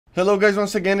Hello guys,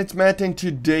 once again it's Matt, and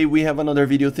today we have another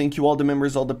video. Thank you all the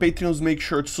members, all the Patreons. Make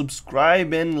sure to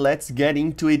subscribe and let's get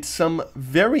into it. Some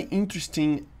very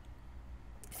interesting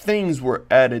things were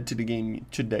added to the game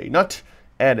today. Not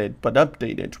added, but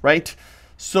updated, right?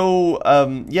 So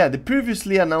yeah, the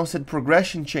previously announced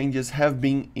progression changes have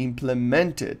been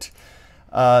implemented.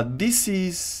 This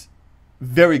is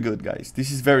very good, guys.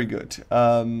 This is very good.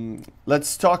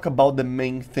 Let's talk about the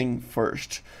main thing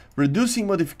first. Reducing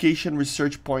modification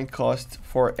research point cost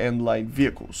for ENDLINE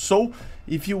vehicles. So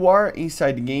if you are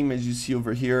inside the game, as you see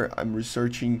over here, I'm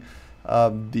researching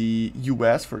the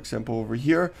US, for example, over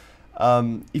here.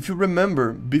 If you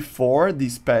remember, before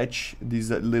this patch, this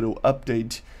little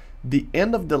update, the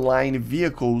end of the line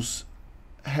vehicles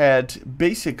had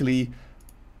basically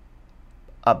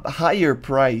a higher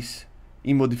price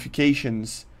in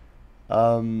modifications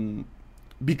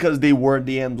because they were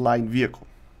the ENDLINE vehicle.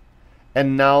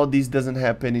 And now this doesn't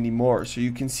happen anymore. So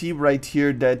you can see right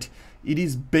here that it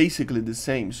is basically the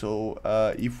same. So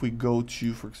if we go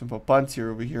to, for example, Panzer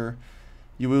over here,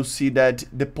 you will see that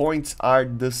the points are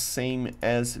the same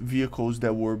as vehicles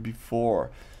that were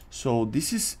before. So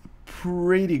this is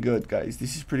pretty good, guys.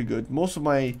 This is pretty good. Most of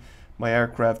my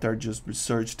aircraft are just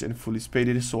researched and fully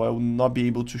spaded, so I will not be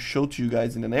able to show to you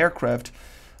guys in an aircraft.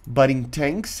 But in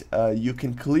tanks, you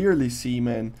can clearly see,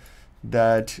 man,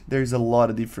 that there's a lot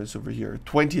of difference over here.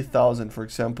 20,000, for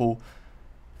example,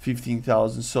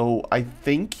 15,000. So I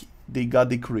think they got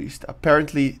decreased.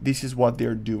 Apparently, this is what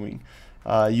they're doing.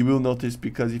 You will notice,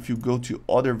 because if you go to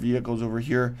other vehicles over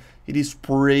here, it is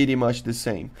pretty much the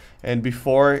same. And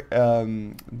before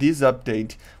this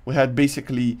update, we had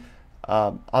basically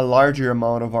a larger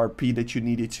amount of RP that you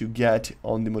needed to get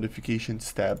on the modification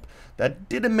step. That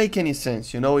didn't make any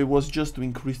sense, you know. It was just to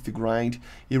increase the grind.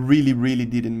 It really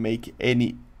didn't make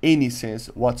any sense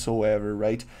whatsoever,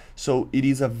 right? So it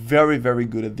is a very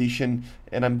good addition,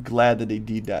 and I'm glad that they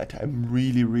did that. I'm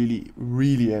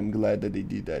really am glad that they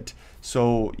did that.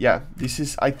 So yeah, this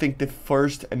is, I think, the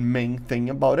first and main thing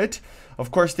about it. Of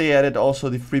course, they added also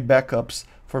the free backups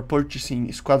for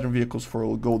purchasing squadron vehicles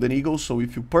for Golden Eagles. So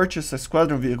if you purchase a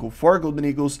squadron vehicle for Golden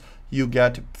Eagles, you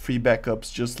get free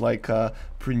backups just like a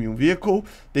premium vehicle.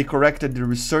 They corrected the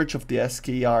research of the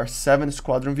SKR-7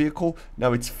 squadron vehicle.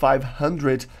 Now it's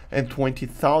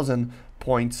 520,000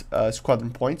 points,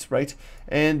 squadron points, right?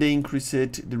 And they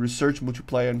increased the research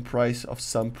multiplier and price of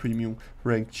some premium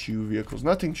rank 2 vehicles.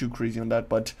 Nothing too crazy on that,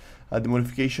 but the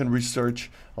modification research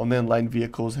on the ENDLINE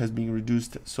vehicles has been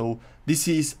reduced. So this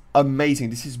is amazing.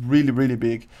 This is really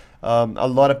big. A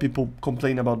lot of people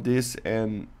complain about this,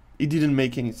 and it didn't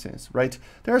make any sense, right?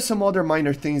 There are some other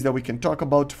minor things that we can talk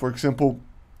about. For example,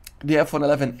 the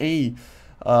F-111A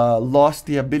lost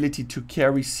the ability to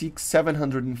carry 6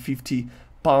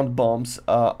 750-pound bombs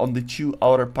on the 2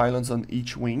 outer pylons on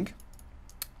each wing.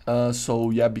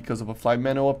 So yeah, because of a flight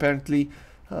manual apparently.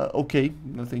 Okay,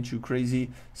 nothing too crazy.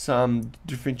 Some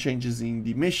different changes in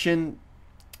the mission,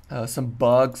 some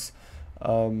bugs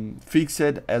fixed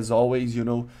as always, you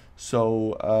know.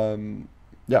 So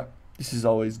yeah, this is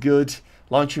always good.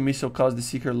 Launching missile caused the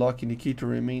seeker lock indicator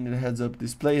remain in the heads-up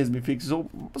display has been fixed. So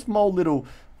small little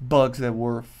bugs that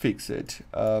were fixed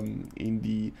in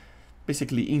the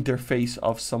basically interface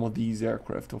of some of these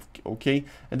aircraft. Okay,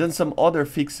 and then some other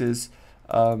fixes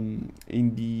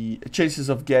in the chances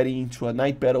of getting into a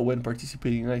night battle when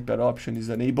participating in night battle option is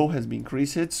enabled has been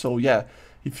increased. So yeah,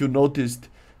 if you noticed,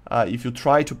 if you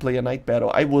try to play a night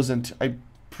battle, I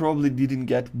probably didn't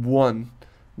get one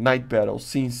night battle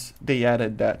since they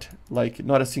added that, like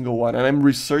not a single one. And I'm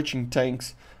researching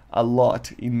tanks a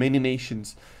lot in many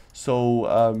nations, so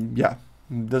yeah,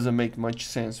 doesn't make much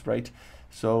sense, right?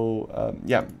 So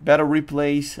yeah, battle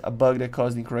replays, a bug that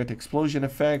caused incorrect explosion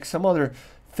effects, some other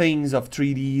things of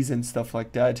 3Ds and stuff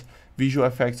like that, visual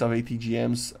effects of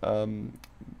ATGMs,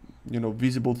 you know,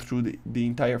 visible through the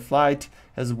entire flight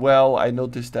as well. I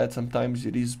noticed that sometimes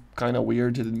it is kind of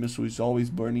weird that the missile is always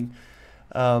burning.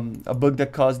 A bug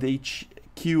that caused HQFXAA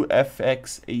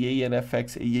and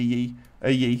FXAA,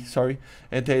 sorry,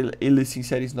 anti-aliasing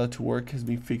settings not to work has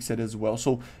been fixed as well.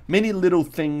 So many little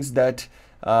things that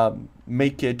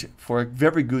make it for a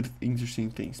very good,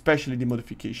 interesting thing, especially the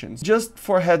modifications. Just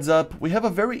for heads up, we have a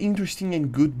very interesting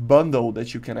and good bundle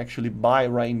that you can actually buy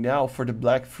right now for the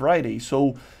Black Friday.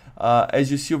 So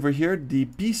as you see over here, the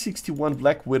P61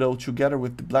 Black Widow together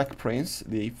with the Black Prince,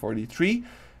 the A43,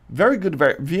 very good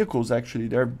vehicles actually.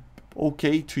 They're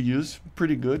okay to use,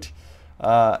 pretty good.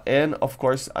 And of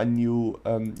course a new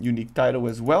unique title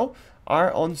as well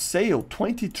are on sale,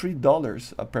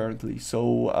 $23 apparently.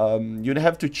 So you'd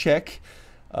have to check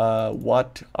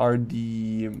what are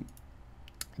the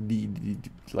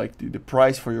the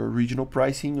price for your regional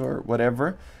pricing or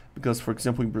whatever, because for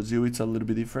example in Brazil it's a little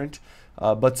bit different,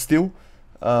 but still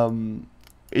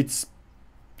it's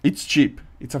cheap.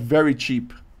 It's a very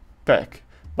cheap pack.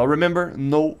 But remember,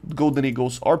 no Golden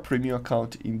Eagles or premium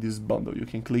account in this bundle. You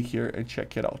can click here and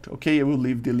check it out. Okay, I will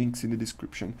leave the links in the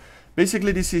description.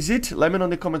 Basically, this is it. Let me know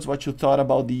in the comments what you thought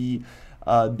about the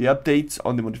updates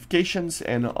on the modifications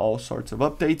and all sorts of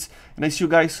updates. And I see you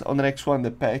guys on the next one.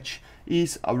 The patch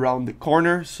is around the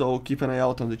corner, so keep an eye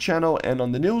out on the channel and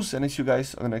on the news. And I see you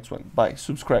guys on the next one. Bye.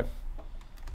 Subscribe.